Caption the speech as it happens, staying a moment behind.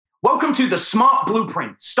Welcome to the Smart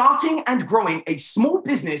Blueprint, starting and growing a small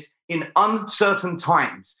business in uncertain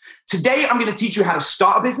times. Today, I'm going to teach you how to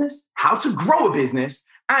start a business, how to grow a business,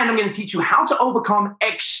 and I'm going to teach you how to overcome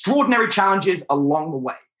extraordinary challenges along the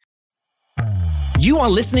way. You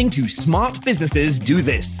are listening to Smart Businesses Do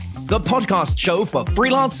This, the podcast show for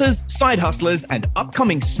freelancers, side hustlers, and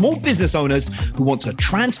upcoming small business owners who want to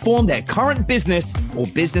transform their current business or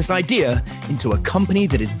business idea into a company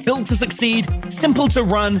that is built to succeed, simple to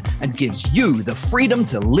run, and gives you the freedom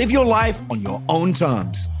to live your life on your own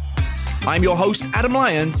terms. I'm your host, Adam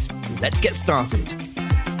Lyons. Let's get started.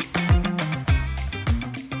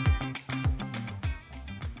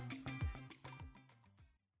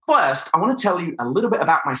 First, I want to tell you a little bit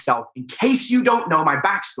about myself in case you don't know my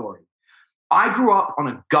backstory. I grew up on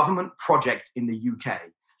a government project in the UK.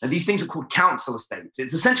 Now, these things are called council estates.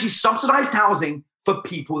 It's essentially subsidized housing for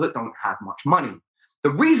people that don't have much money. The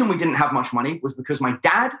reason we didn't have much money was because my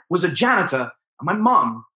dad was a janitor and my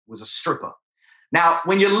mum was a stripper. Now,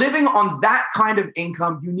 when you're living on that kind of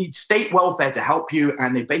income, you need state welfare to help you,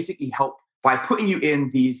 and they basically help by putting you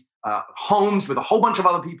in these homes with a whole bunch of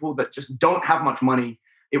other people that just don't have much money.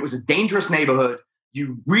 It was a dangerous neighborhood.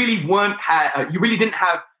 You really didn't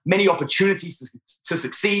have many opportunities to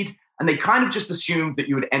succeed, and they kind of just assumed that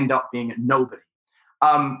you would end up being a nobody.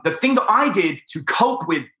 The thing that I did to cope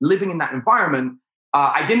with living in that environment,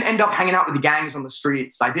 I didn't end up hanging out with the gangs on the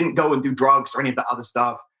streets. I didn't go and do drugs or any of that other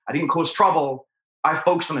stuff. I didn't cause trouble. I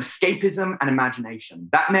focused on escapism and imagination.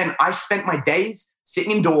 That meant I spent my days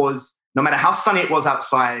sitting indoors, no matter how sunny it was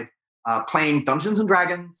outside, playing Dungeons and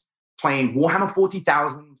Dragons, playing Warhammer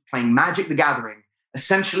 40,000, playing Magic the Gathering,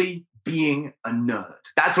 essentially being a nerd.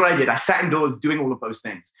 That's what I did. I sat indoors doing all of those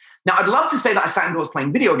things. Now, I'd love to say that I sat indoors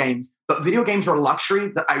playing video games, but video games are a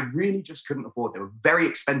luxury that I really just couldn't afford. They were very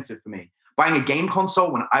expensive for me. Buying a game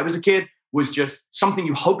console when I was a kid was just something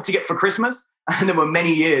you hoped to get for Christmas. And there were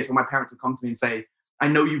many years when my parents would come to me and say, I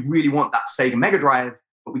know you really want that Sega Mega Drive,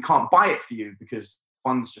 but we can't buy it for you because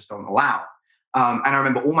funds just don't allow. And I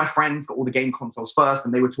remember all my friends got all the game consoles first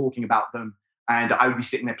and they were talking about them. And I would be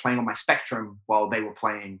sitting there playing on my Spectrum while they were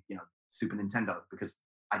playing, Super Nintendo, because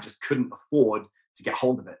I just couldn't afford to get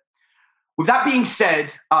hold of it. With that being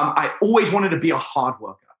said, I always wanted to be a hard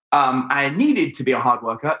worker. I needed to be a hard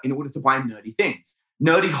worker in order to buy nerdy things.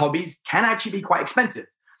 Nerdy hobbies can actually be quite expensive.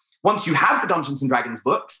 Once you have the Dungeons and Dragons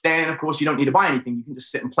books, then of course you don't need to buy anything. You can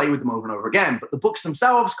just sit and play with them over and over again. But the books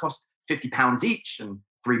themselves cost £50 each, and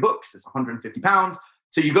 3 books is £150.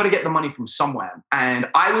 So you got to get the money from somewhere. And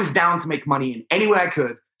I was down to make money in any way I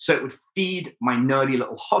could so it would feed my nerdy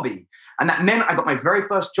little hobby. And that meant I got my very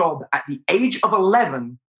first job at the age of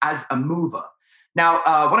 11 as a mover. Now,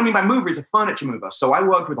 what I mean by mover is a furniture mover. So I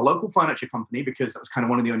worked with a local furniture company because that was kind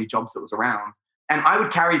of one of the only jobs that was around. And I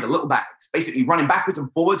would carry the little bags, basically running backwards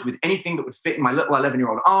and forwards with anything that would fit in my little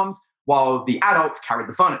 11-year-old arms while the adults carried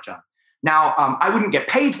the furniture. Now, I wouldn't get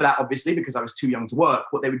paid for that, obviously, because I was too young to work.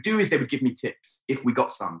 What they would do is they would give me tips if we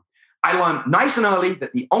got some. I learned nice and early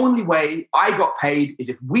that the only way I got paid is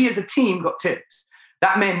if we as a team got tips.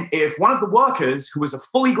 That meant if one of the workers who was a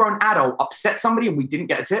fully grown adult upset somebody and we didn't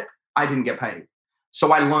get a tip, I didn't get paid.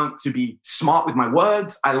 So I learned to be smart with my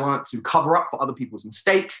words. I learned to cover up for other people's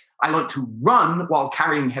mistakes. I learned to run while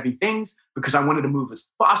carrying heavy things because I wanted to move as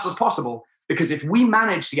fast as possible. Because if we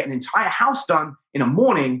managed to get an entire house done in a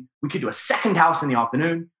morning, we could do a second house in the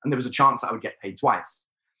afternoon, and there was a chance that I would get paid twice.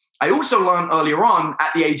 I also learned earlier on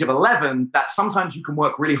at the age of 11 that sometimes you can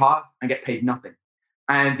work really hard and get paid nothing.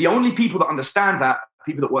 And the only people that understand that are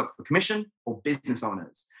people that work for commission or business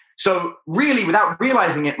owners. So really, without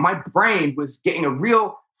realizing it, my brain was getting a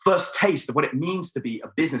real first taste of what it means to be a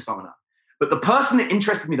business owner. But the person that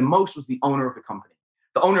interested me the most was the owner of the company.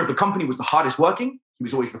 The owner of the company was the hardest working. He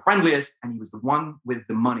was always the friendliest, and he was the one with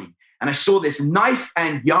the money. And I saw this nice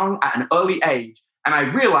and young at an early age, and I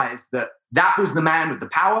realized that that was the man with the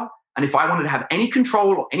power. And if I wanted to have any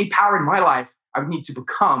control or any power in my life, I would need to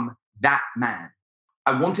become that man.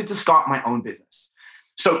 I wanted to start my own business.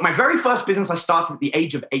 So my very first business I started at the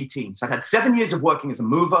age of 18. So I'd had 7 years of working as a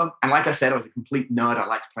mover. And like I said, I was a complete nerd. I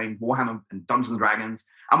liked playing Warhammer and Dungeons and Dragons.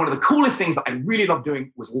 And one of the coolest things that I really loved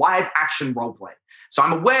doing was live action role play. So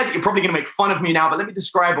I'm aware that you're probably going to make fun of me now, but let me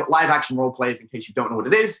describe what live action role play is in case you don't know what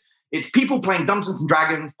it is. It's people playing Dungeons and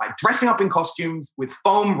Dragons by dressing up in costumes with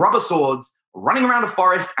foam rubber swords, running around a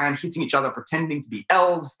forest and hitting each other, pretending to be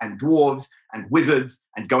elves and dwarves and wizards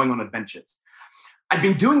and going on adventures. I'd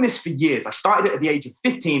been doing this for years. I started it at the age of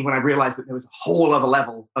 15 when I realized that there was a whole other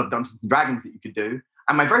level of Dungeons and Dragons that you could do.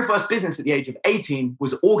 And my very first business at the age of 18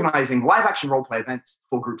 was organizing live action role play events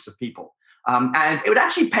for groups of people. And it would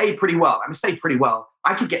actually pay pretty well. I must say pretty well.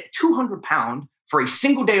 I could get £200 for a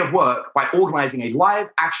single day of work by organizing a live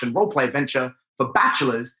action role play adventure for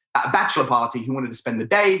bachelors at a bachelor party who wanted to spend the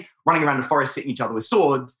day running around the forest hitting each other with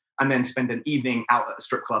swords and then spend an evening out at a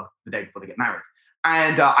strip club the day before they get married.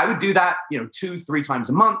 And I would do that, 2-3 times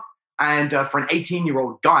a month. And for an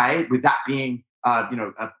 18-year-old guy, with that being,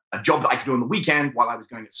 a job that I could do on the weekend while I was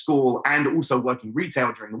going to school and also working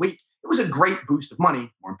retail during the week, it was a great boost of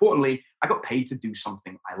money. More importantly, I got paid to do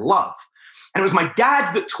something I love. And it was my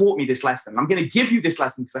dad that taught me this lesson. I'm going to give you this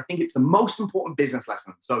lesson because I think it's the most important business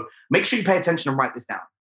lesson. So make sure you pay attention and write this down.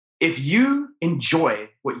 If you enjoy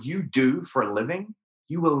what you do for a living,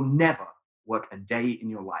 you will never work a day in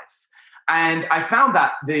your life. And I found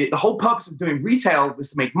that the whole purpose of doing retail was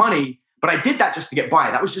to make money, but I did that just to get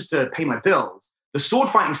by. That was just to pay my bills. The sword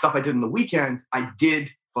fighting stuff I did on the weekend, I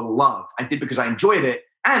did for love. I did because I enjoyed it.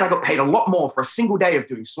 And I got paid a lot more for a single day of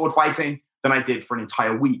doing sword fighting than I did for an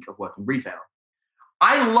entire week of working retail.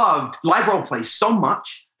 I loved live role play so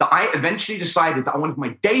much that I eventually decided that I wanted my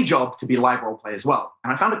day job to be live role play as well.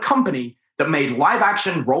 And I found a company that made live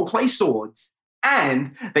action role play swords,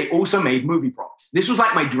 and they also made movie props. This was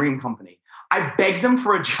like my dream company. I begged them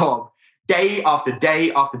for a job day after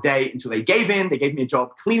day after day until they gave in. They gave me a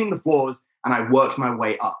job cleaning the floors, and I worked my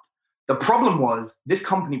way up. The problem was this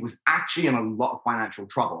company was actually in a lot of financial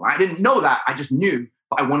trouble. I didn't know that. I just knew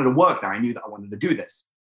that I wanted to work there. I knew that I wanted to do this.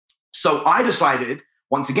 So I decided,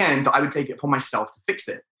 once again, that I would take it upon myself to fix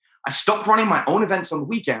it. I stopped running my own events on the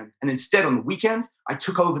weekend, and instead on the weekends, I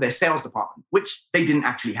took over their sales department, which they didn't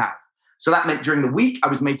actually have. So that meant during the week, I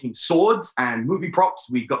was making swords and movie props.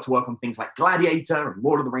 We got to work on things like Gladiator and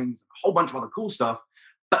Lord of the Rings, and a whole bunch of other cool stuff.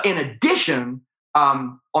 But in addition,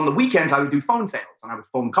 on the weekends, I would do phone sales, and I would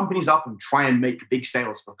phone companies up and try and make big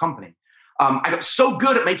sales for the company. I got so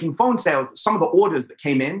good at making phone sales that some of the orders that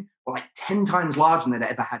came in were like 10 times larger than they'd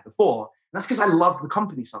ever had before. And that's because I loved the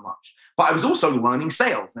company so much. But I was also learning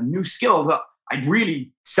sales, a new skill that I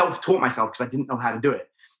really self-taught myself because I didn't know how to do it.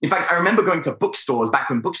 In fact, I remember going to bookstores back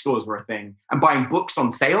when bookstores were a thing and buying books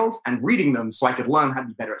on sales and reading them so I could learn how to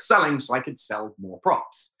be better at selling so I could sell more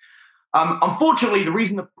props. Unfortunately, the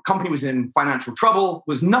reason the company was in financial trouble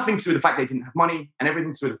was nothing to do with the fact they didn't have money and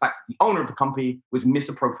everything to do with the fact that the owner of the company was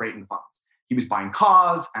misappropriating the funds. He was buying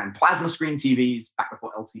cars and plasma screen TVs, back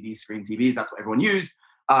before LCD screen TVs, that's what everyone used.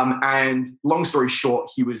 And long story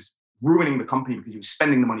short, he was ruining the company because he was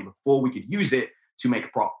spending the money before we could use it to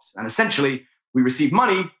make props. And essentially, we received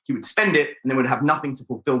money, he would spend it, and then we'd have nothing to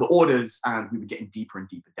fulfill the orders, and we would get in deeper and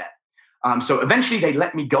deeper debt. So eventually, they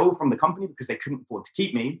let me go from the company because they couldn't afford to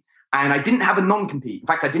keep me. And I didn't have a non-compete. In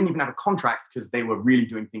fact, I didn't even have a contract because they were really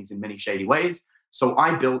doing things in many shady ways. So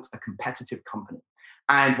I built a competitive company.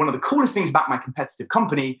 And one of the coolest things about my competitive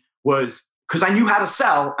company was because I knew how to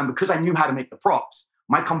sell and because I knew how to make the props,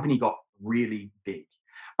 my company got really big.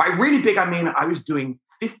 By really big, I mean I was doing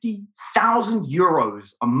 50,000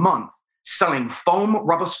 euros a month selling foam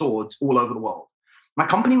rubber swords all over the world. My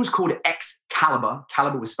company was called Excalibur.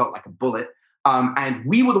 Caliber was spelled like a bullet. And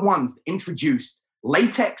we were the ones that introduced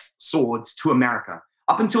latex swords to America.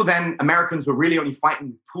 Up until then, Americans were really only fighting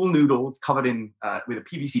with pool noodles covered in with a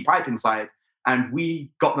PVC pipe inside. And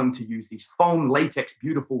we got them to use these foam, latex,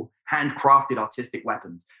 beautiful, handcrafted, artistic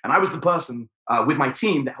weapons. And I was the person with my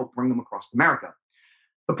team that helped bring them across America.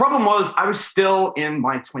 The problem was I was still in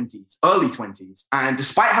my 20s, early 20s. And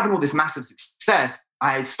despite having all this massive success,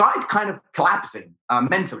 I started kind of collapsing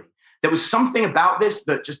mentally. There was something about this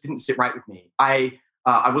that just didn't sit right with me. I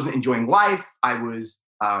wasn't enjoying life. I was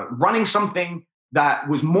running something that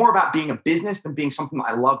was more about being a business than being something that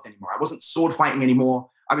I loved anymore. I wasn't sword fighting anymore.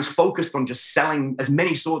 I was focused on just selling as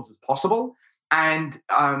many swords as possible. And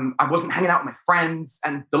I wasn't hanging out with my friends.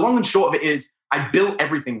 And the long and short of it is I built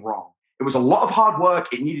everything wrong. It was a lot of hard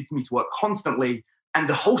work. It needed me to work constantly. And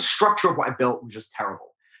the whole structure of what I built was just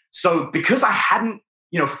terrible. So because I hadn't,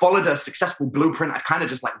 followed a successful blueprint, I kind of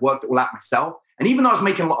just like worked it all out myself. And even though I was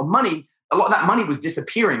making a lot of money, a lot of that money was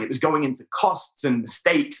disappearing. It was going into costs and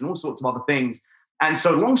mistakes and all sorts of other things. And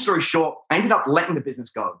so long story short, I ended up letting the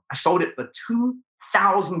business go. I sold it for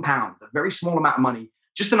 £2,000, a very small amount of money,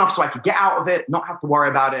 just enough so I could get out of it, not have to worry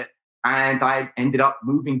about it. And I ended up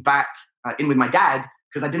moving back in with my dad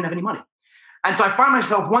because I didn't have any money. And so I find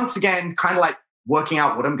myself once again kind of like working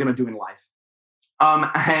out what I'm going to do in life.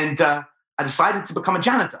 I decided to become a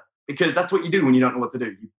janitor because that's what you do when you don't know what to do.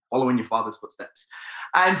 You follow in your father's footsteps.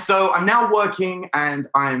 And so I'm now working and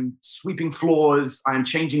I'm sweeping floors, I'm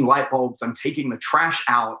changing light bulbs, I'm taking the trash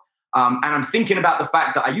out. And I'm thinking about the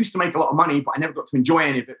fact that I used to make a lot of money, but I never got to enjoy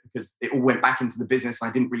any of it because it all went back into the business and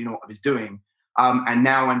I didn't really know what I was doing. And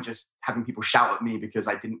now I'm just having people shout at me because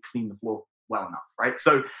I didn't clean the floor well enough, right?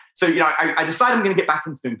 So I decided I'm going to get back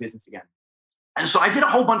into doing business again. And so I did a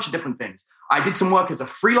whole bunch of different things. I did some work as a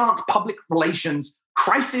freelance public relations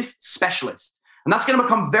crisis specialist. And that's going to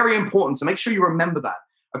become very important. So make sure you remember that.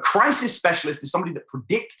 A crisis specialist is somebody that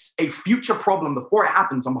predicts a future problem before it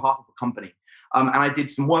happens on behalf of a company. And I did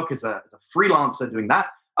some work as a freelancer doing that.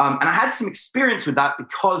 And I had some experience with that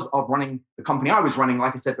because of running the company I was running.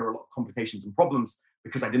 Like I said, there were a lot of complications and problems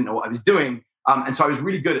because I didn't know what I was doing. And so I was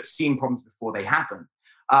really good at seeing problems before they happened.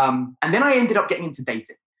 And then I ended up getting into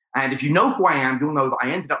dating. And if you know who I am, you'll know that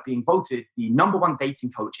I ended up being voted the #1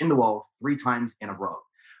 dating coach in the world 3 times in a row.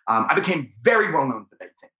 I became very well known for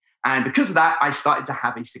dating. And because of that, I started to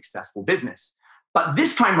have a successful business. But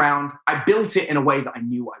this time round, I built it in a way that I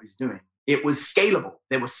knew what I was doing. It was scalable.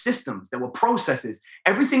 There were systems, there were processes.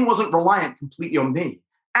 Everything wasn't reliant completely on me.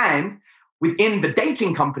 And within the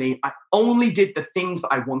dating company, I only did the things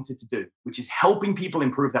that I wanted to do, which is helping people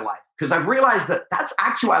improve their life. Because I've realized that that's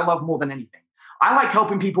actually what I love more than anything. I like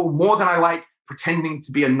helping people more than I like pretending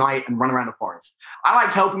to be a knight and run around a forest. I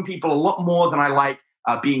like helping people a lot more than I like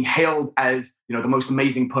being hailed as, the most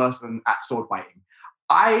amazing person at sword fighting.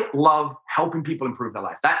 I love helping people improve their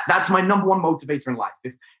life. That's my #1 motivator in life.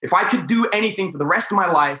 If I could do anything for the rest of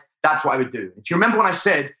my life, that's what I would do. If you remember when I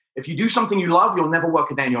said, if you do something you love, you'll never work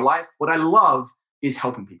a day in your life. What I love is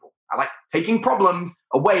helping people. I like taking problems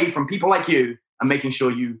away from people like you and making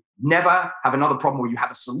sure you never have another problem or you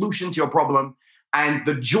have a solution to your problem. And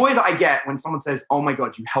the joy that I get when someone says, oh my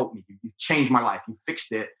God, you helped me, you've changed my life, you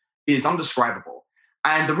fixed it, is undescribable.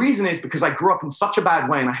 And the reason is because I grew up in such a bad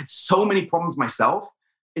way and I had so many problems myself.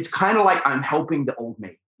 It's kind of like I'm helping the old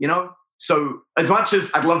me, So as much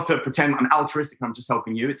as I'd love to pretend I'm altruistic and I'm just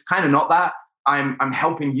helping you, it's kind of not that. I'm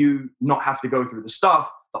helping you not have to go through the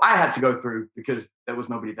stuff that I had to go through because there was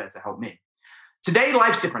nobody there to help me. Today,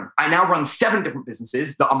 life's different. I now run 7 different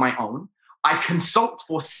businesses that are my own. I consult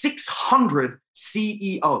for 600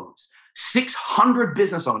 CEOs, 600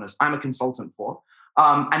 business owners I'm a consultant for.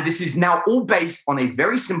 And this is now all based on a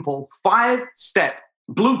very simple 5-step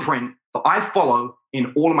blueprint that I follow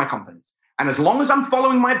in all of my companies. And as long as I'm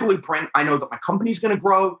following my blueprint, I know that my company's going to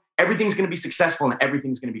grow, everything's going to be successful, and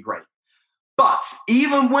everything's going to be great. But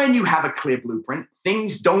even when you have a clear blueprint,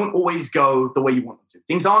 things don't always go the way you want them to.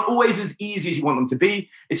 Things aren't always as easy as you want them to be.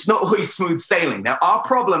 It's not always smooth sailing. There are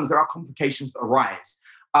problems, there are complications that arise.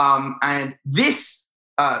 And this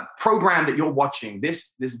program that you're watching,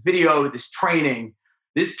 this video, this training,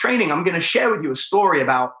 I'm going to share with you a story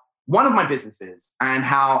about one of my businesses and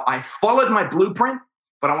how I followed my blueprint,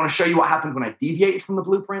 but I want to show you what happened when I deviated from the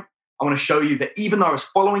blueprint. I want to show you that even though I was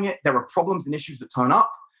following it, there are problems and issues that turn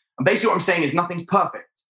up. And basically what I'm saying is nothing's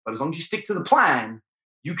perfect, but as long as you stick to the plan,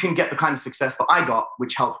 you can get the kind of success that I got,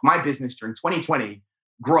 which helped my business during 2020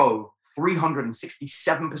 grow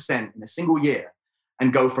 367% in a single year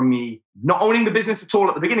and go from me not owning the business at all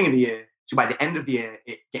at the beginning of the year to by the end of the year,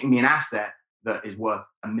 it getting me an asset that is worth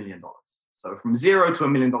 $1 million. So from 0 to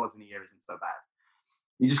 $1 million in a year isn't so bad.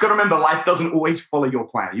 You just got to remember, life doesn't always follow your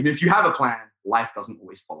plan. Even if you have a plan, life doesn't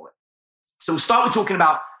always follow it. So we'll start with talking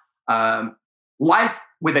about life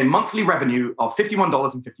with a monthly revenue of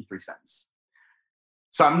 $51.53.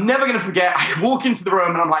 So I'm never going to forget, I walk into the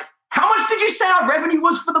room and I'm like, how much did you say our revenue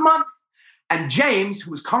was for the month? And James,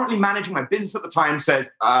 who was currently managing my business at the time, says,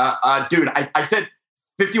 dude, I said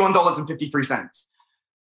 $51.53.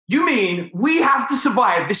 You mean we have to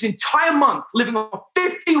survive this entire month living on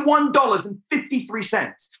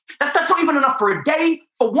 $51.53? That's not even enough for a day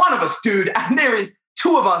for one of us, dude. And there is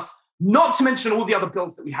 2 of us, not to mention all the other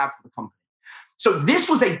bills that we have for the company. So this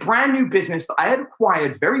was a brand new business that I had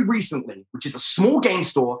acquired very recently, which is a small game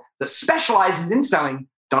store that specializes in selling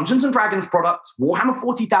Dungeons and Dragons products, Warhammer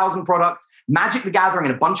 40,000 products, Magic the Gathering,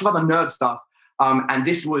 and a bunch of other nerd stuff. And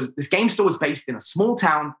this game store was based in a small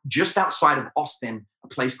town just outside of Austin, a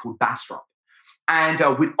place called Bastrop. And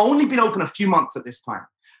we'd only been open a few months at this time.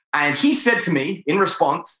 And he said to me in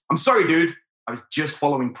response, I'm sorry, dude, I was just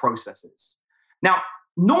following processes. Now,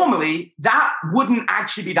 normally, that wouldn't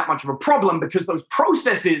actually be that much of a problem because those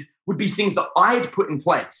processes would be things that I'd put in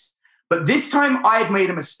place. But this time I had made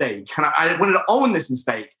a mistake, and I wanted to own this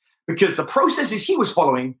mistake because the processes he was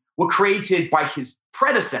following were created by his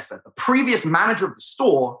predecessor, the previous manager of the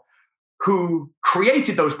store, who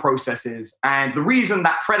created those processes. And the reason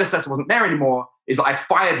that predecessor wasn't there anymore is that I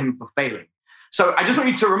fired him for failing. So I just want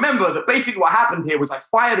you to remember that basically what happened here was I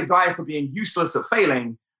fired a guy for being useless at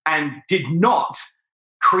failing and did not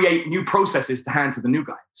create new processes to hand to the new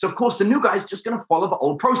guy. So of course, the new guy is just going to follow the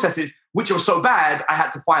old processes, which were so bad, I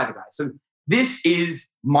had to fire the guy. So this is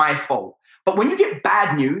my fault. But when you get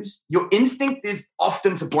bad news, your instinct is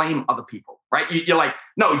often to blame other people, right? You're like,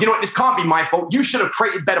 no, you know what? This can't be my fault. You should have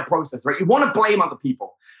created better process, right? You want to blame other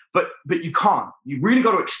people. but you can't. You really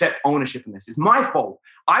got to accept ownership in this. It's my fault.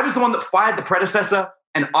 I was the one that fired the predecessor,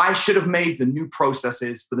 and I should have made the new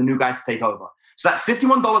processes for the new guy to take over. So that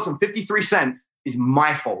 $51.53 is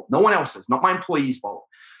my fault. No one else's, not my employee's fault.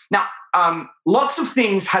 Now, lots of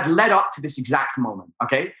things had led up to this exact moment,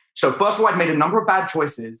 okay? So first of all, I'd made a number of bad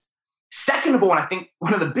choices. Second of all, and I think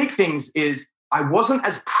one of the big things is I wasn't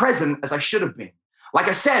as present as I should have been. Like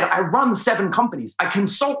I said, I run 7 companies. I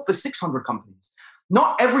consult for 600 companies.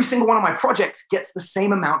 Not every single one of my projects gets the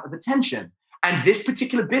same amount of attention. And this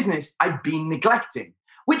particular business I've been neglecting,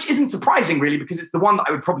 which isn't surprising really, because it's the one that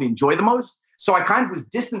I would probably enjoy the most. So I kind of was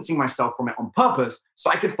distancing myself from it on purpose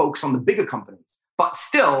so I could focus on the bigger companies. But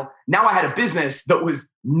still, now I had a business that was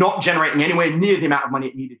not generating anywhere near the amount of money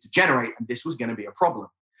it needed to generate, and this was going to be a problem.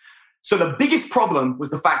 So the biggest problem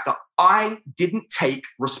was the fact that I didn't take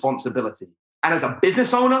responsibility. And as a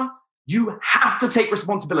business owner, you have to take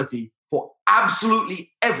responsibility for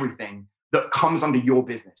absolutely everything that comes under your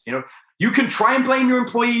business. You know, you can try and blame your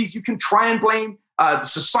employees, you can try and blame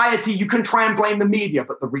society, you can try and blame the media,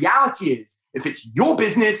 but the reality is, if it's your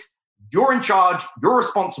business, you're in charge, you're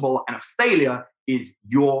responsible, and a failure is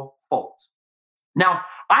your fault. Now,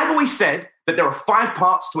 I've always said that there are 5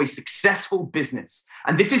 parts to a successful business.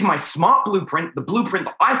 And this is my SMART blueprint, the blueprint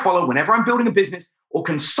that I follow whenever I'm building a business or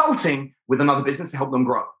consulting with another business to help them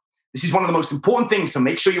grow. This is one of the most important things, so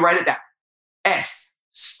make sure you write it down. S,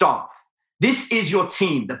 staff. This is your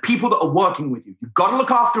team, the people that are working with you. You've got to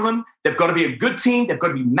look after them. They've got to be a good team. They've got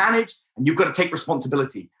to be managed, and you've got to take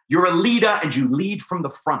responsibility. You're a leader, and you lead from the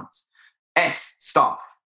front. S, staff.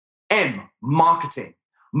 M, marketing.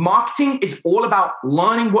 Marketing is all about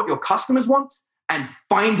learning what your customers want and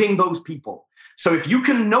finding those people. So if you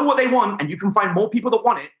can know what they want and you can find more people that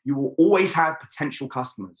want it, you will always have potential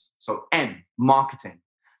customers. So M, marketing.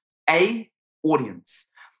 A, audience.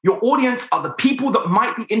 Your audience are the people that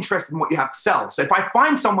might be interested in what you have to sell. So if I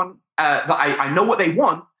find someone that I know what they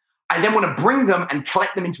want, I then want to bring them and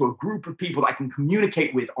collect them into a group of people that I can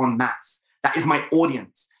communicate with en masse. That is my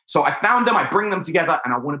audience. So I found them, I bring them together,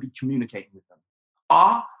 and I want to be communicating with them.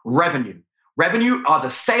 R, revenue. Revenue are the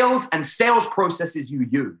sales and sales processes you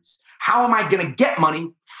use. How am I going to get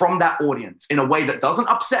money from that audience in a way that doesn't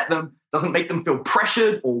upset them, doesn't make them feel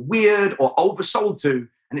pressured or weird or oversold to,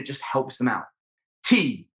 and it just helps them out.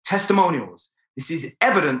 T, testimonials. This is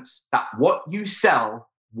evidence that what you sell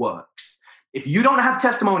works. If you don't have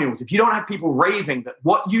testimonials, if you don't have people raving that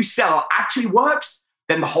what you sell actually works,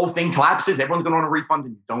 then the whole thing collapses. Everyone's going to want a refund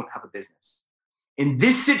and you don't have a business. In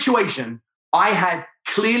this situation, I had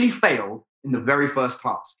clearly failed in the very first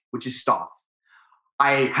task, which is staff.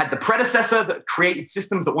 I had the predecessor that created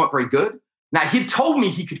systems that weren't very good. Now, he'd told me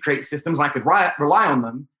he could create systems and I could rely on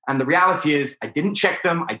them. And the reality is I didn't check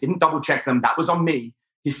them. I didn't double check them. That was on me.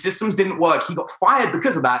 His systems didn't work. He got fired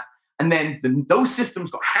because of that. And then those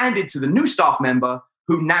systems got handed to the new staff member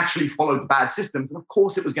who naturally followed the bad systems. And of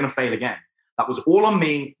course, it was going to fail again. That was all on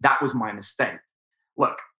me. That was my mistake.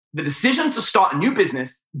 Look, the decision to start a new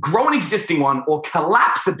business, grow an existing one, or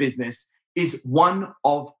collapse a business is one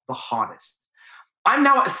of the hardest. I'm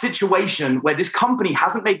now at a situation where this company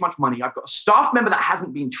hasn't made much money. I've got a staff member that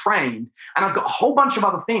hasn't been trained, and I've got a whole bunch of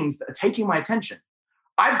other things that are taking my attention.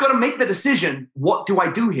 I've got to make the decision, what do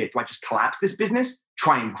I do here? Do I just collapse this business,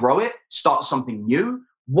 try and grow it, start something new?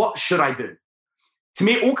 What should I do? To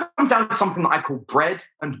me, it all comes down to something that I call bread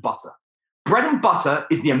and butter. Bread and butter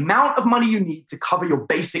is the amount of money you need to cover your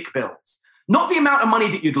basic bills. Not the amount of money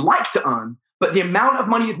that you'd like to earn, but the amount of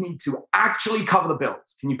money you'd need to actually cover the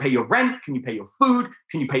bills. Can you pay your rent? Can you pay your food?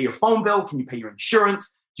 Can you pay your phone bill? Can you pay your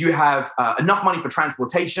insurance? Do you have enough money for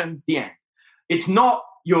transportation? The end. It's not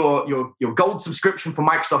your gold subscription for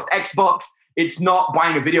Microsoft Xbox. It's not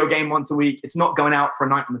buying a video game once a week. It's not going out for a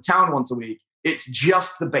night on the town once a week. It's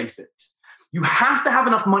just the basics. You have to have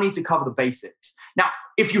enough money to cover the basics. Now,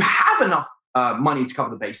 if you have enough money to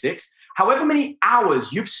cover the basics, however many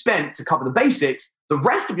hours you've spent to cover the basics, the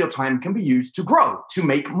rest of your time can be used to grow, to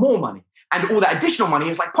make more money. And all that additional money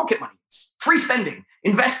is like pocket money. It's free spending.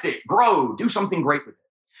 Invest it, grow, do something great with it.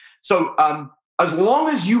 So as long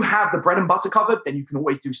as you have the bread and butter covered, then you can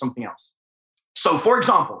always do something else. So for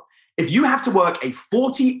example, if you have to work a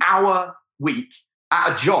 40-hour week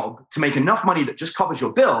at a job to make enough money that just covers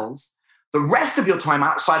your bills, the rest of your time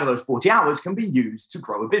outside of those 40 hours can be used to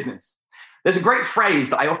grow a business. There's a great phrase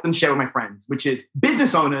that I often share with my friends, which is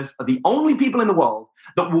business owners are the only people in the world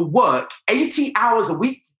that will work 80 hours a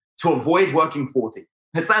week to avoid working 40.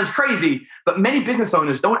 It sounds crazy, but many business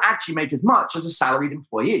owners don't actually make as much as a salaried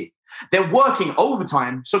employee. They're working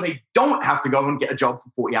overtime so they don't have to go and get a job for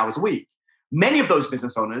 40 hours a week. Many of those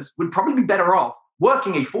business owners would probably be better off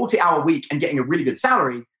working a 40-hour week and getting a really good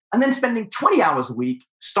salary and then spending 20 hours a week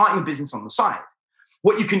starting a business on the side.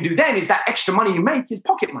 What you can do then is that extra money you make is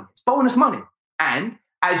pocket money. It's bonus money. And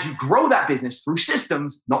as you grow that business through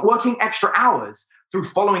systems, not working extra hours, through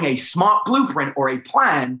following a smart blueprint or a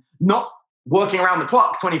plan, not working around the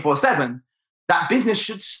clock 24/7, that business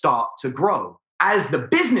should start to grow. As the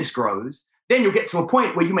business grows, then you'll get to a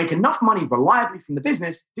point where you make enough money reliably from the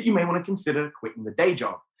business that you may want to consider quitting the day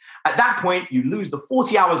job. At that point, you lose the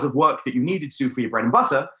 40 hours of work that you needed to for your bread and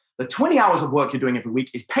butter. The 20 hours of work you're doing every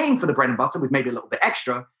week is paying for the bread and butter with maybe a little bit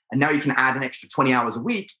extra. And now you can add an extra 20 hours a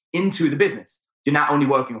week into the business. You're not only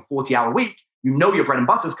working a 40-hour week, you know your bread and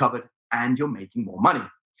butter's covered, and you're making more money.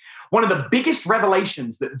 One of the biggest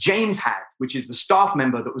revelations that James had, which is the staff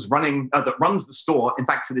member that was that runs the store, in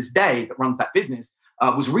fact, to this day, that runs that business,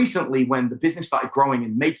 was recently when the business started growing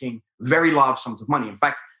and making very large sums of money. In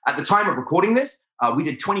fact, at the time of recording this, we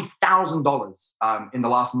did $20,000 in the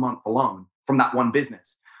last month alone from that one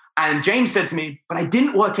business. And James said to me, but I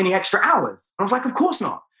didn't work any extra hours. And I was like, of course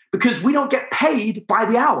not, because we don't get paid by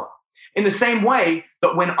the hour. In the same way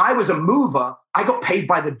that when I was a mover, I got paid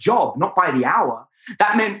by the job, not by the hour.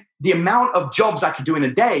 That meant the amount of jobs I could do in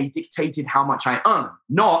a day dictated how much I earned,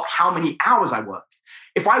 not how many hours I worked.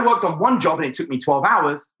 If I worked on one job and it took me 12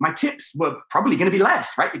 hours, my tips were probably going to be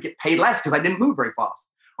less, right? You get paid less because I didn't move very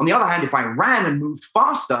fast. On the other hand, if I ran and moved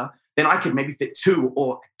faster, then I could maybe fit 2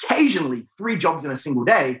 or occasionally 3 jobs in a single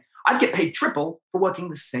day. I'd get paid triple for working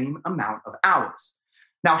the same amount of hours.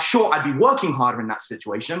 Now, sure, I'd be working harder in that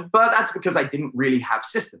situation, but that's because I didn't really have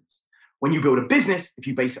systems. When you build a business, if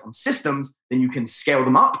you base it on systems, then you can scale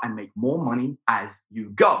them up and make more money as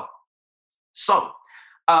you go. So,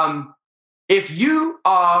 if you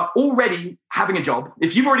are already having a job,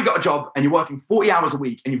 if you've already got a job and you're working 40 hours a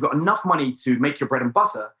week and you've got enough money to make your bread and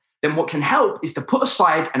butter, then what can help is to put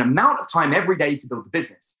aside an amount of time every day to build the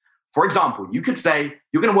business. For example, you could say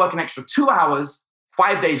you're going to work an extra 2 hours,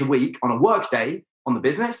 5 days a week on a work day on the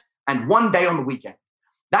business and 1 day on the weekend.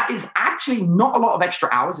 That is actually not a lot of extra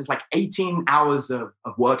hours. It's like 18 hours of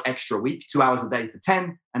work extra a week, 2 hours a day for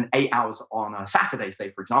 10 and 8 hours on a Saturday,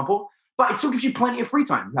 say, for example. But it still gives you plenty of free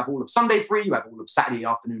time. You have all of Sunday free. You have all of Saturday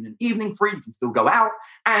afternoon and evening free. You can still go out.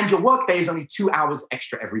 And your work day is only 2 hours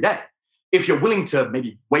extra every day. If you're willing to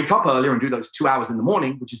maybe wake up earlier and do those 2 hours in the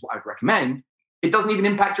morning, which is what I'd recommend, it doesn't even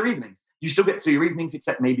impact your evenings. You still get to your evenings,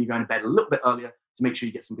 except maybe you're going to bed a little bit earlier to make sure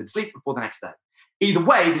you get some good sleep before the next day. Either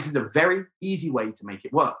way, this is a very easy way to make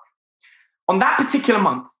it work. On that particular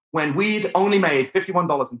month, when we'd only made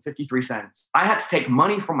 $51.53, I had to take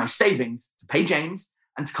money from my savings to pay James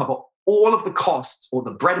and to cover all of the costs or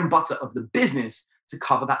the bread and butter of the business to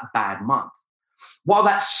cover that bad month. While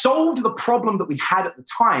that solved the problem that we had at the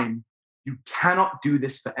time, you cannot do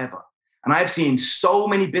this forever. And I have seen so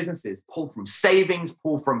many businesses pull from savings,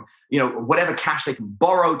 pull from whatever cash they can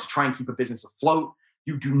borrow to try and keep a business afloat.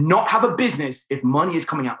 You do not have a business if money is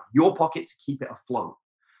coming out of your pocket to keep it afloat.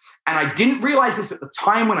 And I didn't realize this at the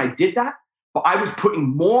time when I did that, but I was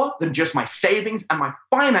putting more than just my savings and my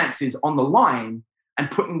finances on the line, and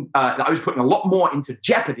I was putting a lot more into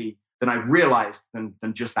jeopardy than I realized than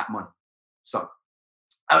just that money. So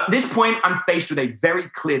at this point, I'm faced with a very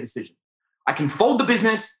clear decision. I can fold the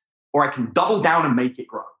business or I can double down and make it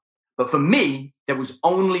grow. But for me, there was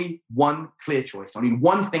only one clear choice, only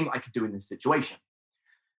one thing I could do in this situation.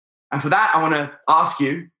 And for that, I want to ask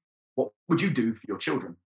you, what would you do for your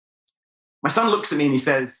children? My son looks at me and he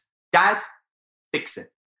says, Dad, fix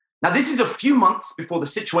it. Now, this is a few months before the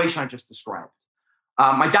situation I just described.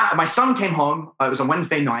 My son came home, it was on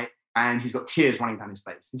Wednesday night, and he's got tears running down his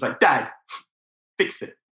face. He's like, Dad, fix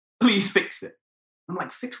it. Please fix it. I'm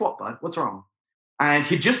like, fix what, bud? What's wrong? And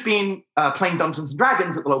he'd just been playing Dungeons and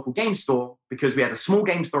Dragons at the local game store because we had a small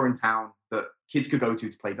game store in town that kids could go to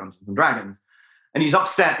play Dungeons and Dragons. And he's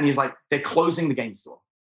upset and he's like, they're closing the game store.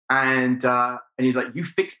 And he's like, you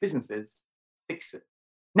fix businesses, fix it.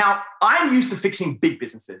 Now, I'm used to fixing big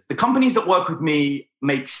businesses. The companies that work with me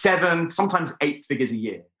make 7, sometimes 8 figures a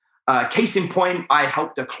year. Case in point, I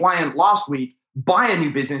helped a client last week buy a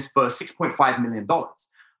new business for $6.5 million.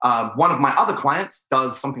 One of my other clients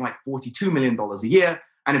does something like $42 million a year.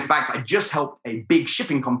 And in fact, I just helped a big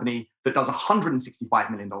shipping company that does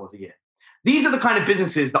 $165 million a year. These are the kind of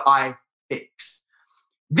businesses that I fix.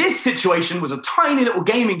 This situation was a tiny little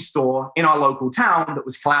gaming store in our local town that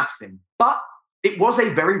was collapsing, but it was a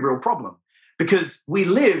very real problem because we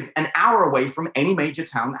live an hour away from any major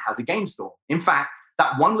town that has a game store. In fact,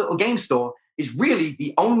 that one little game store is really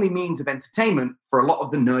the only means of entertainment for a lot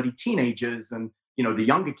of the nerdy teenagers and the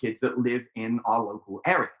younger kids that live in our local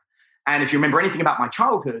area. And if you remember anything about my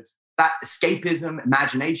childhood, that escapism,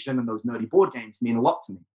 imagination, and those nerdy board games mean a lot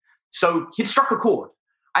to me. So he'd struck a chord.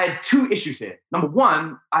 I had two issues here. Number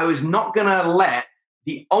one, I was not going to let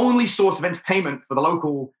the only source of entertainment for the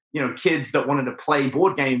local, kids that wanted to play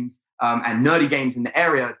board games and nerdy games in the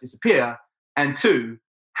area disappear. And two,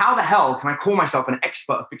 how the hell can I call myself an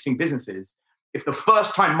expert at fixing businesses if the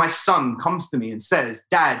first time my son comes to me and says,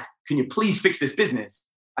 Dad, can you please fix this business?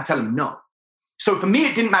 I tell him no. So for me,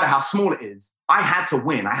 it didn't matter how small it is. I had to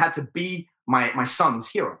win. I had to be my son's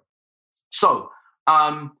hero. So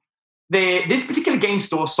this particular game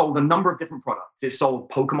store sold a number of different products. It sold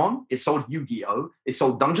Pokemon, it sold Yu-Gi-Oh!, it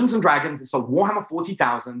sold Dungeons & Dragons, it sold Warhammer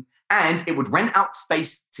 40,000, and it would rent out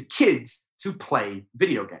space to kids to play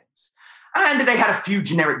video games. And they had a few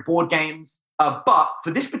generic board games, but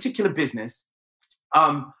for this particular business,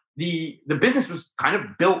 the business was kind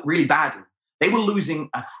of built really badly. They were losing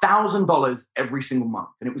 $1,000 every single month,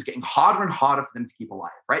 and it was getting harder and harder for them to keep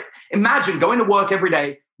alive, right? Imagine going to work every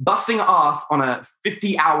day, busting ass on a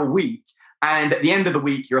 50-hour week, and at the end of the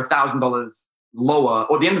week, you're $1,000 lower,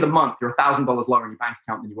 or at the end of the month, you're $1,000 lower in your bank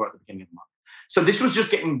account than you were at the beginning of the month. So this was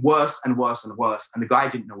just getting worse and worse and worse, and the guy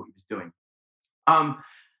didn't know what he was doing.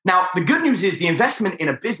 Now, the good news is the investment in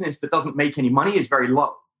a business that doesn't make any money is very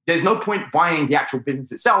low. There's no point buying the actual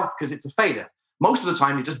business itself because it's a failure. Most of the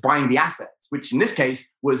time, you're just buying the assets, which in this case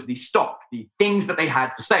was the stock, the things that they had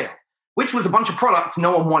for sale, which was a bunch of products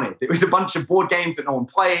no one wanted. It was a bunch of board games that no one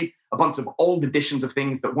played, a bunch of old editions of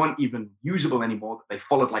things that weren't even usable anymore, that they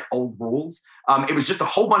followed like old rules. It was just a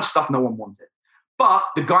whole bunch of stuff no one wanted. But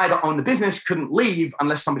the guy that owned the business couldn't leave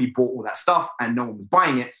unless somebody bought all that stuff and no one was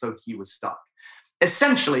buying it, so he was stuck.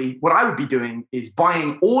 Essentially, what I would be doing is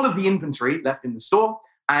buying all of the inventory left in the store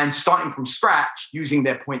and starting from scratch using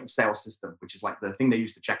their point of sale system, which is like the thing they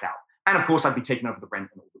use to check out. And of course, I'd be taking over the rent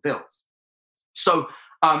and all the bills. So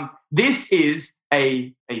this is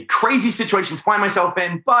a crazy situation to find myself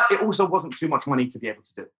in, but it also wasn't too much money to be able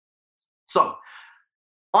to do. So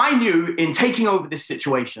I knew in taking over this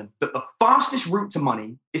situation that the fastest route to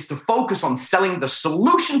money is to focus on selling the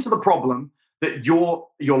solution to the problem that your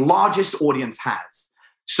largest audience has.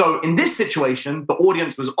 So in this situation, the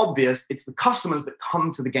audience was obvious. It's the customers that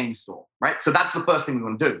come to the game store, right? So that's the first thing we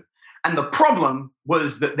want to do. And the problem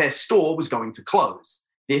was that their store was going to close.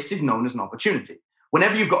 This is known as an opportunity.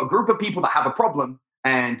 Whenever you've got a group of people that have a problem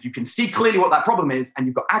and you can see clearly what that problem is and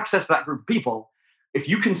you've got access to that group of people, if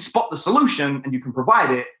you can spot the solution and you can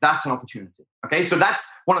provide it, that's an opportunity, okay? So that's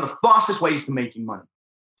one of the fastest ways to making money.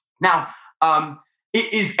 Now,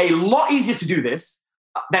 it is a lot easier to do this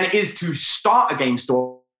than it is to start a game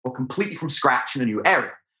store completely from scratch in a new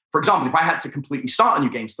area. For example, if I had to completely start a new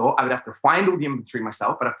game store, I would have to find all the inventory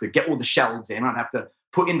myself. I'd have to get all the shelves in. I'd have to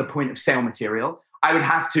put in the point of sale material. I would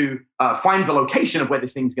have to find the location of where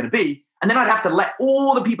this thing's going to be. And then I'd have to let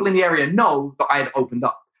all the people in the area know that I had opened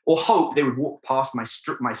up, or hope they would walk past my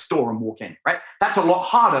store and walk in, right? That's a lot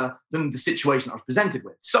harder than the situation I was presented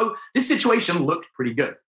with. So this situation looked pretty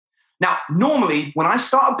good. Now, normally, when I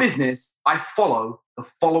start a business, I follow the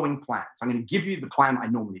following plan. So I'm going to give you the plan I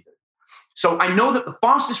normally do. So I know that the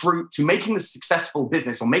fastest route to making a successful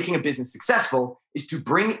business or making a business successful is to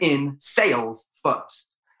bring in sales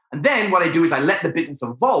first. And then what I do is I let the business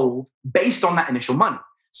evolve based on that initial money.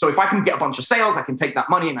 So if I can get a bunch of sales, I can take that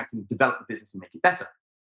money and I can develop the business and make it better.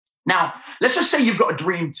 Now, let's just say you've got a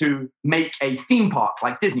dream to make a theme park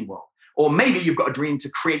like Disney World. Or maybe you've got a dream to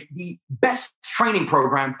create the best training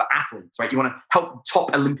program for athletes, right? You want to help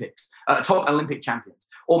top Olympic champions.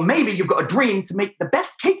 Or maybe you've got a dream to make the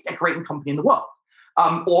best cake decorating company in the world.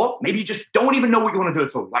 Or maybe you just don't even know what you want to do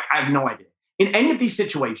at all. Like, I have no idea. In any of these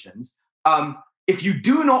situations, if you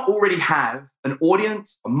do not already have an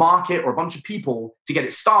audience, a market, or a bunch of people to get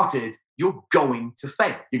it started, you're going to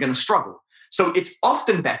fail. You're going to struggle. So it's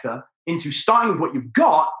often better into starting with what you've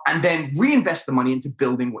got and then reinvest the money into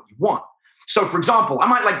building what you want. So for example, I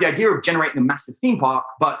might like the idea of generating a massive theme park,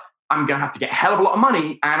 but I'm going to have to get a hell of a lot of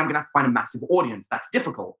money and I'm going to have to find a massive audience. That's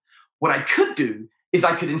difficult. What I could do is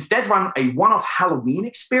I could instead run a one-off Halloween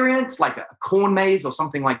experience, like a corn maze or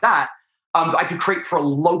something like that I could create for a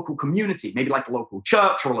local community, maybe like a local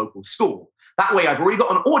church or a local school. That way I've already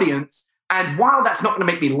got an audience. And while that's not going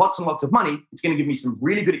to make me lots and lots of money, it's going to give me some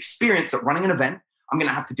really good experience at running an event. I'm going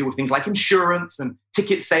to have to deal with things like insurance and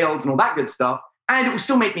ticket sales and all that good stuff. And it will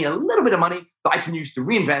still make me a little bit of money that I can use to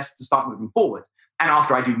reinvest to start moving forward. And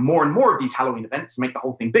after I do more and more of these Halloween events, make the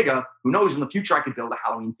whole thing bigger, who knows, in the future, I could build a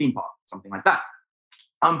Halloween theme park, something like that.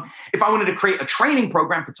 If I wanted to create a training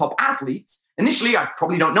program for top athletes, initially, I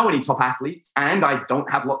probably don't know any top athletes and I don't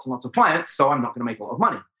have lots and lots of clients, so I'm not going to make a lot of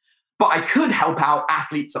money. But I could help out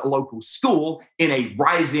athletes at a local school in a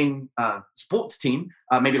rising sports team,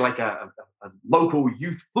 maybe like a local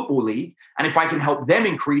youth football league. And if I can help them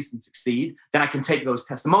increase and succeed, then I can take those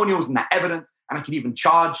testimonials and that evidence, and I can even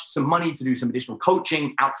charge some money to do some additional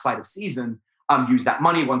coaching outside of season, use that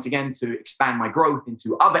money once again to expand my growth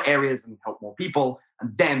into other areas and help more people.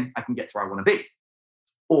 And then I can get to where I want to be.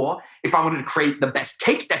 Or if I wanted to create the best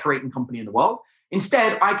cake decorating company in the world,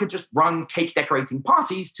 instead, I could just run cake decorating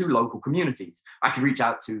parties to local communities. I could reach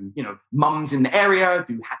out to, mums in the area,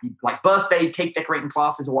 do happy birthday cake decorating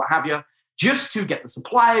classes or what have you, just to get the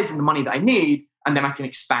supplies and the money that I need, and then I can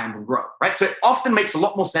expand and grow, right? So it often makes a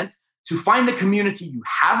lot more sense to find the community you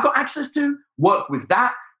have got access to, work with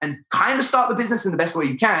that, and kind of start the business in the best way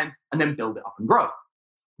you can, and then build it up and grow.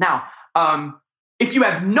 Now, if you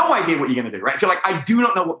have no idea what you're going to do, right? If you're like, I do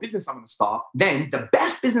not know what business I'm going to start, then the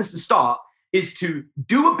best business to start is to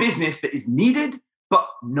do a business that is needed, but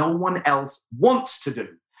no one else wants to do,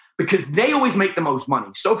 because they always make the most money.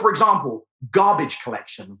 So for example, garbage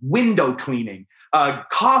collection, window cleaning,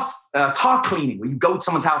 car cleaning, where you go to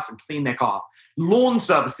someone's house and clean their car, lawn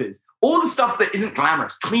services, all the stuff that isn't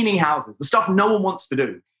glamorous, cleaning houses, the stuff no one wants to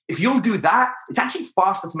do. If you'll do that, it's actually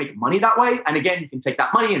faster to make money that way. And again, you can take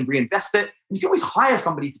that money and reinvest it. And you can always hire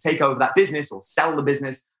somebody to take over that business or sell the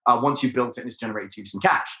business once you've built it and it's generated you some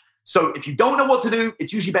cash. So if you don't know what to do,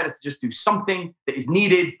 it's usually better to just do something that is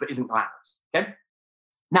needed but isn't glamorous, okay?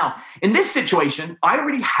 Now, in this situation, I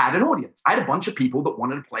already had an audience. I had a bunch of people that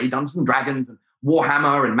wanted to play Dungeons and Dragons and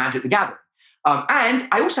Warhammer and Magic the Gathering. And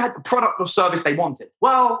I also had the product or service they wanted.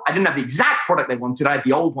 Well, I didn't have the exact product they wanted. I had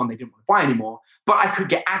the old one they didn't want to buy anymore, but I could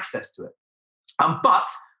get access to it. But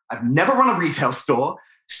I've never run a retail store.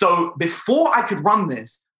 So before I could run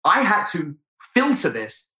this, I had to filter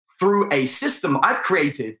this through a system I've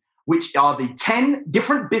created, which are the 10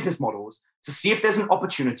 different business models, to see if there's an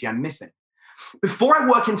opportunity I'm missing. Before I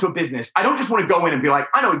work into a business, I don't just want to go in and be like,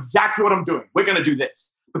 I know exactly what I'm doing. We're going to do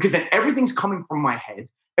this. Because then everything's coming from my head,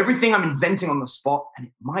 everything I'm inventing on the spot, and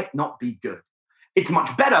it might not be good. It's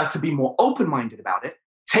much better to be more open-minded about it,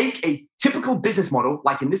 take a typical business model,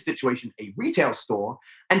 like in this situation, a retail store,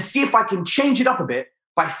 and see if I can change it up a bit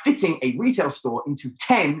by fitting a retail store into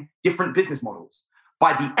 10 different business models.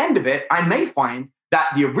 By the end of it, I may find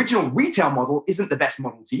that the original retail model isn't the best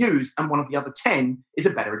model to use, and one of the other 10 is a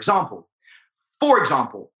better example. For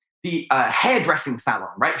example, the hairdressing salon,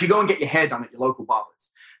 right? If you go and get your hair done at your local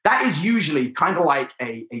barbers, that is usually kind of like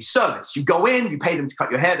a service. You go in, you pay them to cut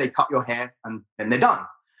your hair, they cut your hair, and then they're done.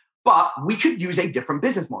 But we could use a different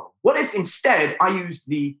business model. What if instead I used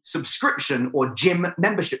the subscription or gym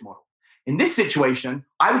membership model? In this situation,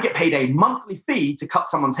 I would get paid a monthly fee to cut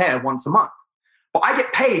someone's hair once a month, but I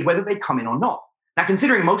get paid whether they come in or not. Now,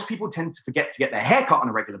 considering most people tend to forget to get their hair cut on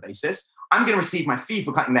a regular basis, I'm going to receive my fee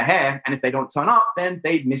for cutting their hair. And if they don't turn up, then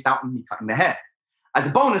they've missed out on me cutting their hair. As a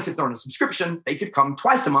bonus, if they're on a subscription, they could come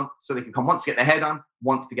twice a month. So they can come once to get their hair done,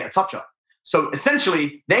 once to get a touch-up. So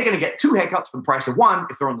essentially, they're going to get 2 haircuts for the price of 1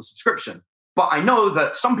 if they're on the subscription. But I know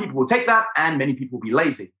that some people will take that and many people will be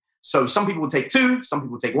lazy. So some people will take 2, some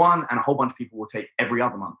people will take 1, and a whole bunch of people will take every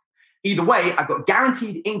other month. Either way, I've got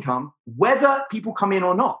guaranteed income whether people come in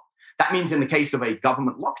or not. That means in the case of a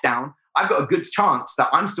government lockdown, I've got a good chance that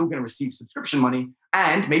I'm still going to receive subscription money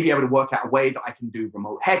and maybe able to work out a way that I can do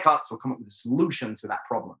remote haircuts or come up with a solution to that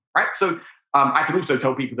problem, right? So I can also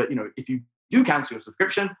tell people that, if you do cancel your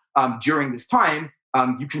subscription during this time,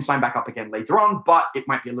 you can sign back up again later on, but it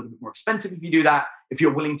might be a little bit more expensive if you do that. If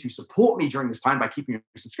you're willing to support me during this time by keeping your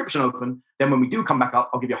subscription open, then when we do come back up,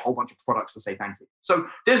 I'll give you a whole bunch of products to say thank you. So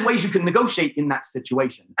there's ways you can negotiate in that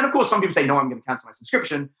situation. And of course, some people say, no, I'm going to cancel my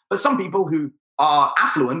subscription. But some people who are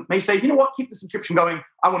affluent may say, you know what, keep the subscription going.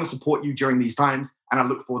 I want to support you during these times. And I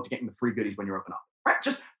look forward to getting the free goodies when you're open up, right?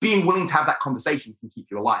 Just being willing to have that conversation can keep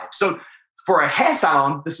you alive. So for a hair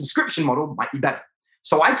salon, the subscription model might be better.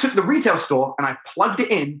 So I took the retail store and I plugged it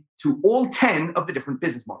in to all 10 of the different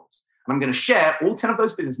business models. And I'm going to share all 10 of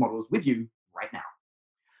those business models with you right now.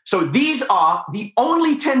 So these are the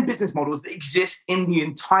only 10 business models that exist in the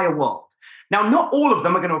entire world. Now, not all of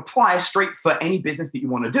them are going to apply straight for any business that you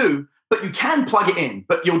want to do, but you can plug it in.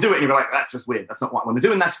 But you'll do it and you're like, that's just weird. That's not what I want to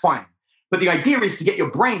do. And that's fine. But the idea is to get your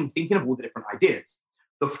brain thinking of all the different ideas.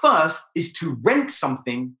 The first is to rent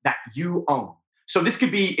something that you own. So this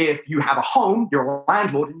could be if you have a home, you're a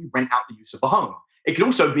landlord and you rent out the use of the home. It could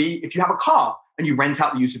also be if you have a car and you rent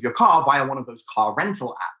out the use of your car via one of those car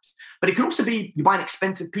rental apps. But it could also be you buy an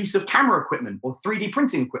expensive piece of camera equipment or 3D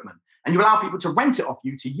printing equipment and you allow people to rent it off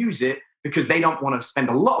you to use it because they don't want to spend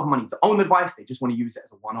a lot of money to own the device. They just want to use it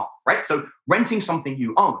as a one-off, right? So renting something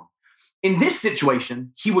you own. In this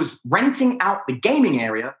situation, he was renting out the gaming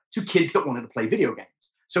area to kids that wanted to play video games.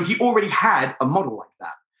 So he already had a model like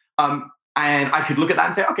that. And I could look at that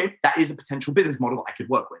and say, okay, that is a potential business model that I could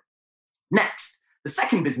work with. Next, the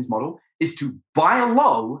second business model is to buy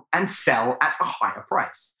low and sell at a higher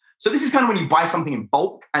price. So this is kind of when you buy something in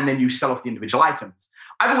bulk and then you sell off the individual items.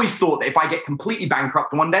 I've always thought that if I get completely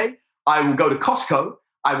bankrupt one day, I will go to Costco,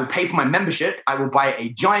 I will pay for my membership, I will buy a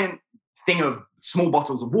giant thing of small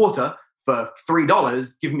bottles of water for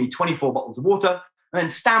 $3, giving me 24 bottles of water, and then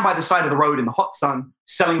stand by the side of the road in the hot sun,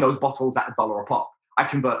 selling those bottles at $1 a pop. I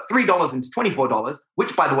convert $3 into $24,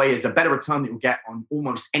 which, by the way, is a better return that you'll get on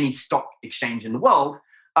almost any stock exchange in the world.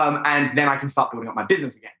 And then I can start building up my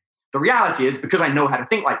business again. The reality is, because I know how to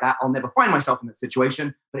think like that, I'll never find myself in that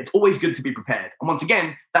situation, but it's always good to be prepared. And once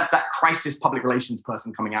again, that's that crisis public relations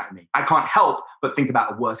person coming out of me. I can't help but think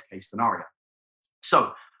about a worst case scenario.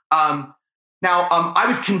 So now I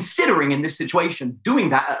was considering in this situation doing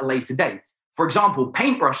that at a later date. For example,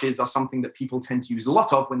 paintbrushes are something that people tend to use a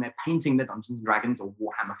lot of when they're painting their Dungeons & Dragons or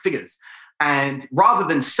Warhammer figures. And rather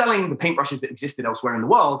than selling the paintbrushes that existed elsewhere in the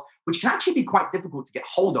world, which can actually be quite difficult to get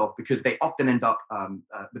hold of because they often end up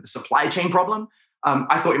with a supply chain problem,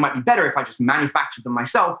 I thought it might be better if I just manufactured them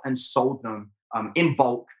myself and sold them in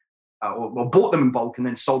bulk or bought them in bulk and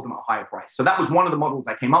then sold them at a higher price. So that was one of the models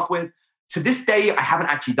I came up with. To this day, I haven't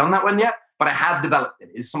actually done that one yet, but I have developed it.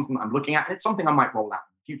 It's something that I'm looking at, and it's something I might roll out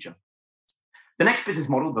in the future. The next business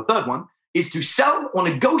model, the third one, is to sell or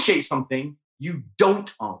negotiate something you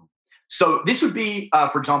don't own. So this would be,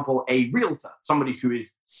 for example, a realtor, somebody who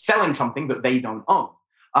is selling something that they don't own.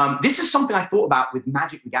 This is something I thought about with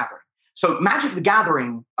Magic the Gathering. So Magic the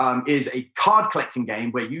Gathering is a card collecting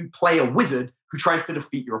game where you play a wizard who tries to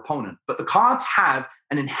defeat your opponent. But the cards have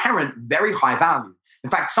an inherent very high value. In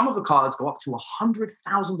fact, some of the cards go up to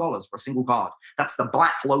 $100,000 for a single card. That's the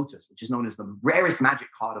Black Lotus, which is known as the rarest Magic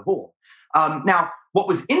card of all. Now, what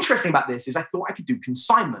was interesting about this is I thought I could do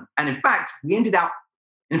consignment. And in fact, we ended up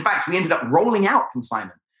rolling out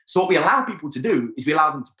consignment. So what we allow people to do is we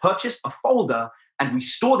allow them to purchase a folder and we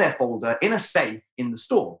store their folder in a safe in the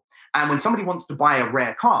store. And when somebody wants to buy a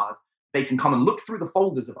rare card, they can come and look through the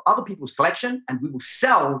folders of other people's collection and we will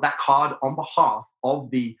sell that card on behalf of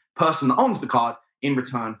the person that owns the card in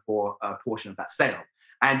return for a portion of that sale.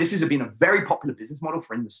 And this has been a very popular business model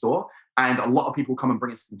for in the store. And a lot of people come and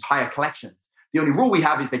bring us entire collections. The only rule we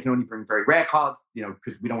have is they can only bring very rare cards,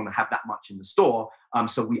 because we don't want to have that much in the store.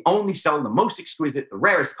 So we only sell the most exquisite, the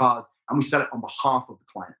rarest cards, and we sell it on behalf of the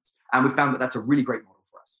clients. And we found that that's a really great model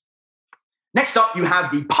for us. Next up, you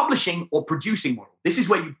have the publishing or producing model. This is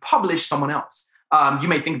where you publish someone else. You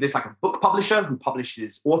may think of this like a book publisher who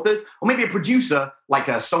publishes authors, or maybe a producer like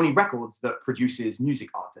a Sony Records that produces music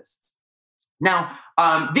artists. Now,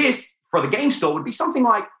 this, for the game store, would be something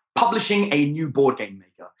like publishing a new board game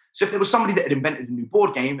maker. So if there was somebody that had invented a new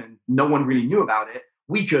board game and no one really knew about it,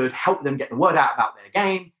 we could help them get the word out about their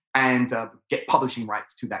game and get publishing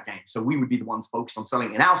rights to that game. So we would be the ones focused on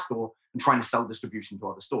selling it in our store and trying to sell distribution to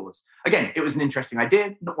other stores. Again, it was an interesting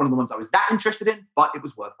idea, not one of the ones I was that interested in, but it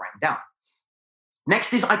was worth writing down.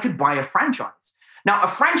 Next is I could buy a franchise. Now, a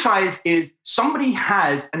franchise is somebody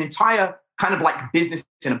has an entire kind of like business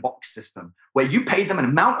in a box system where you pay them an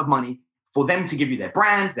amount of money for them to give you their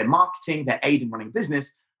brand, their marketing, their aid in running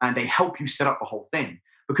business, and they help you set up the whole thing.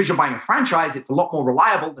 Because you're buying a franchise, it's a lot more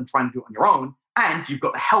reliable than trying to do it on your own, and you've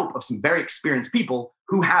got the help of some very experienced people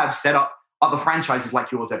who have set up other franchises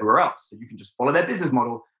like yours everywhere else. So you can just follow their business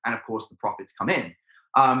model, and of course, the profits come in.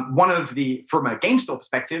 From a game store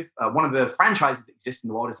perspective, one of the franchises that exists in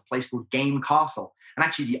the world is a place called Game Castle. And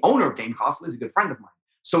actually, the owner of Game Castle is a good friend of mine.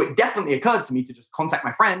 So it definitely occurred to me to just contact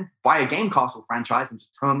my friend, buy a Game Castle franchise, and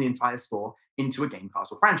just turn the entire store into a Game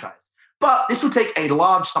Castle franchise. But this would take a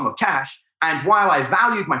large sum of cash. And while I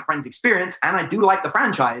valued my friend's experience, and I do like the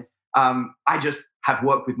franchise, I just have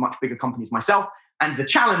worked with much bigger companies myself. And the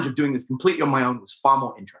challenge of doing this completely on my own was far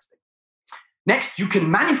more interesting. Next, you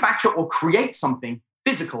can manufacture or create something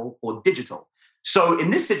physical or digital. So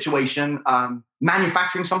in this situation,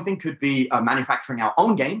 manufacturing something could be manufacturing our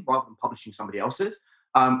own game rather than publishing somebody else's.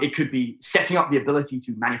 It could be setting up the ability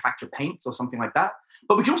to manufacture paints or something like that.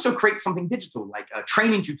 But we can also create something digital, like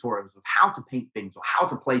training tutorials of how to paint things or how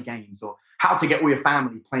to play games or how to get all your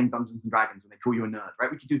family playing Dungeons & Dragons when they call you a nerd,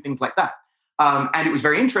 right? We could do things like that. And it was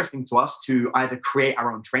very interesting to us to either create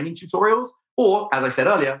our own training tutorials or, as I said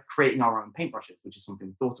earlier, creating our own paintbrushes, which is something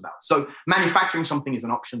we thought about. So manufacturing something is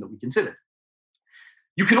an option that we considered.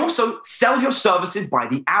 You can also sell your services by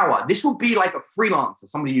the hour. This will be like a freelancer,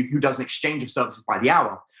 somebody who does an exchange of services by the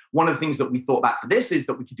hour. one of the things that we thought about for this is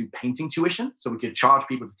that we could do painting tuition. So we could charge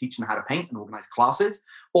people to teach them how to paint and organize classes,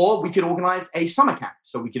 or we could organize a summer camp.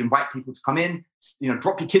 So we could invite people to come in,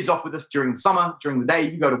 drop your kids off with us during the summer, during the day,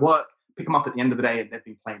 you go to work, pick them up at the end of the day, and they've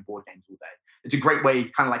been playing board games all day. It's a great way,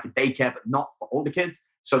 kind of like a daycare, but not for older kids.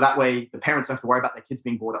 So that way the parents don't have to worry about their kids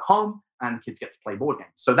being bored at home and the kids get to play board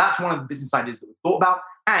games. So that's one of the business ideas that we've thought about.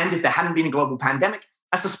 And if there hadn't been a global pandemic,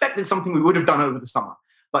 I suspect it's something we would have done over the summer.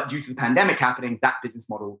 But due to the pandemic happening, that business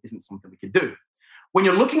model isn't something we could do. When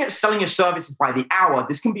you're looking at selling your services by the hour,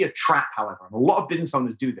 this can be a trap, however. And a lot of business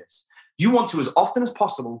owners do this. You want to, as often as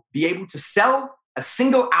possible, be able to sell a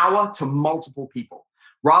single hour to multiple people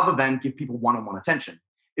rather than give people one-on-one attention.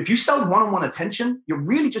 If you sell one-on-one attention, you're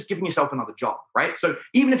really just giving yourself another job, right? So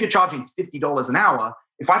even if you're charging $50 an hour,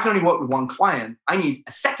 if I can only work with one client, I need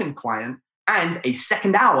a second client and a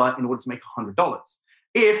second hour in order to make $100.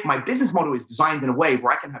 If my business model is designed in a way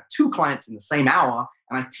where I can have two clients in the same hour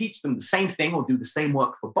and I teach them the same thing or do the same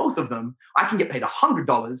work for both of them, I can get paid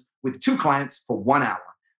 $100 with two clients for 1 hour.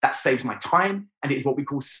 That saves my time, and it is what we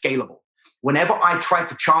call scalable. Whenever I try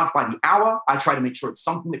to charge by the hour, I try to make sure it's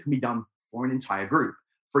something that can be done for an entire group.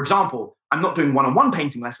 For example, I'm not doing one-on-one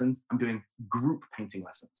painting lessons, I'm doing group painting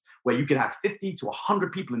lessons, where you could have 50 to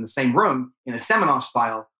 100 people in the same room in a seminar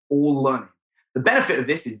style, all learning. The benefit of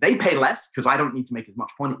this is they pay less because I don't need to make as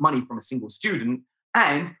much money from a single student,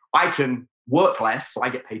 and I can work less, so I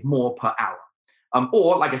get paid more per hour.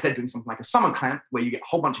 Or, like I said, doing something like a summer camp where you get a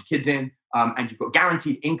whole bunch of kids in and you've got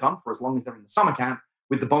guaranteed income for as long as they're in the summer camp,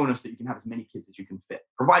 with the bonus that you can have as many kids as you can fit,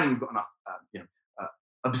 providing you've got enough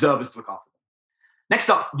observers to look after them. Next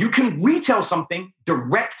up, you can retail something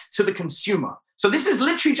direct to the consumer. So this is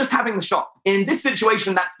literally just having the shop. In this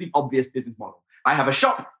situation, that's the obvious business model. I have a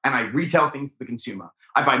shop and I retail things to the consumer.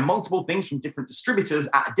 I buy multiple things from different distributors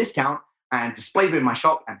at a discount and display them in my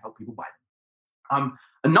shop and help people buy them.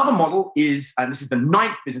 Another model is, and this is the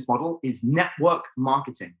 9th business model, is network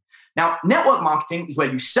marketing. Now, network marketing is where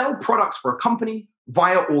you sell products for a company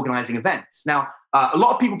via organizing events. Now, a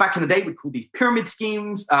lot of people back in the day would call these pyramid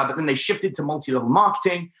schemes, but then they shifted to multi-level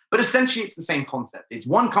marketing. But essentially, it's the same concept. It's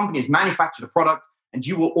one company has manufactured a product, and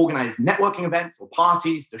you will organize networking events or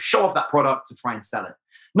parties to show off that product to try and sell it.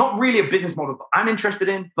 Not really a business model that I'm interested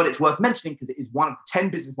in, but it's worth mentioning because it is one of the 10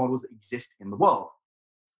 business models that exist in the world.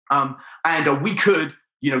 And we could,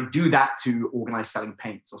 do that to organize selling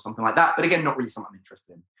paints or something like that. But again, not really something I'm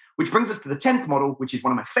interested in. Which brings us to the 10th model, which is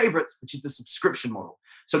one of my favorites, which is the subscription model.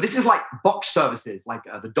 So this is like box services, like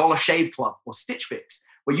the Dollar Shave Club or Stitch Fix,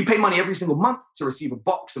 where you pay money every single month to receive a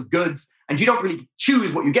box of goods, and you don't really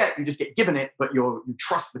choose what you get, you just get given it, but you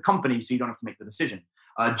trust the company, so you don't have to make the decision.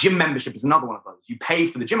 Gym membership is another one of those. You pay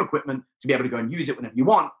for the gym equipment to be able to go and use it whenever you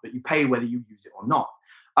want, but you pay whether you use it or not.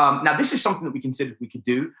 Now, this is something that we considered we could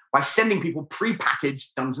do by sending people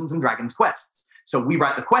pre-packaged Dungeons & Dragons quests. So we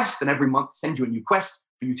write the quest, and every month send you a new quest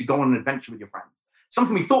for you to go on an adventure with your friends.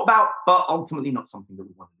 Something we thought about, but ultimately not something that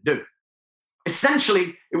we wanted to do.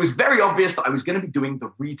 Essentially, it was very obvious that I was going to be doing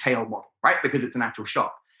the retail model, right? Because it's an actual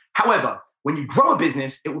shop. However, when you grow a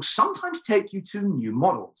business, it will sometimes take you to new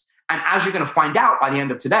models. And as you're going to find out by the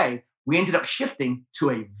end of today, we ended up shifting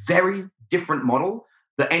to a very different model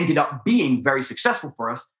that ended up being very successful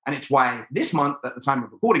for us. And it's why this month, at the time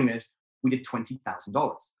of recording this, we did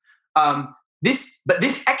 $20,000.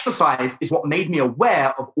 This exercise is what made me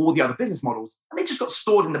aware of all the other business models, and they just got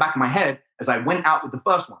stored in the back of my head as I went out with the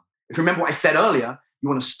first one. If you remember what I said earlier, you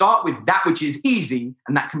want to start with that which is easy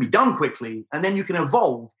and that can be done quickly, and then you can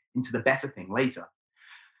evolve into the better thing later.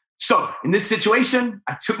 So in this situation,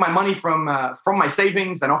 I took my money from my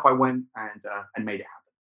savings and off I went and made it happen.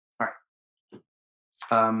 All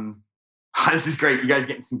right. This is great. You guys are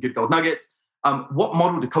getting some good gold nuggets. What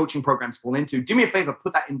model do coaching programs fall into? Do me a favor,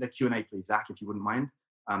 put that in the Q&A, please, Zach, if you wouldn't mind.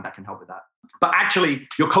 That can help with that. But actually,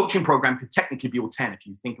 your coaching program could technically be all 10 if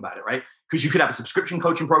you think about it, right? Because you could have a subscription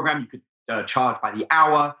coaching program. You could charge by the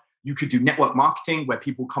hour. You could do network marketing where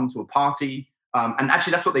people come to a party. And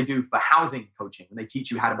actually, that's what they do for housing coaching. When they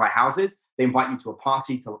teach you how to buy houses, they invite you to a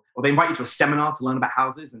party or they invite you to a seminar to learn about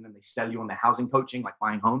houses, and then they sell you on their housing coaching, like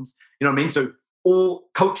buying homes. You know what I mean? So all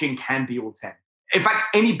coaching can be all 10. In fact,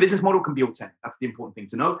 any business model can be all 10. That's the important thing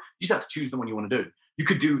to know. You just have to choose the one you want to do. You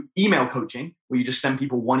could do email coaching where you just send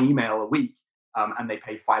people one email a week and they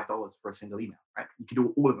pay $5 for a single email, right? You could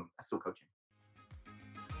do all of them. That's still coaching.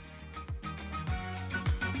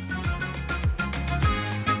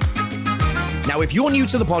 Now, if you're new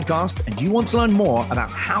to the podcast and you want to learn more about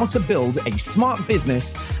how to build a smart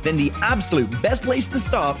business, then the absolute best place to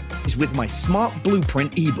start is with my Smart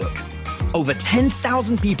Blueprint ebook. Over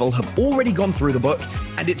 10,000 people have already gone through the book,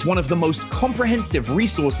 And it's one of the most comprehensive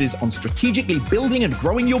resources on strategically building and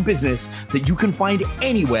growing your business that you can find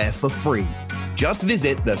anywhere for free. Just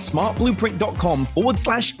visit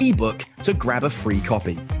thesmartblueprint.com/ebook to grab a free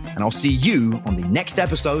copy. And I'll see you on the next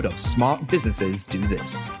episode of Smart Businesses Do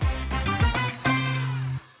This.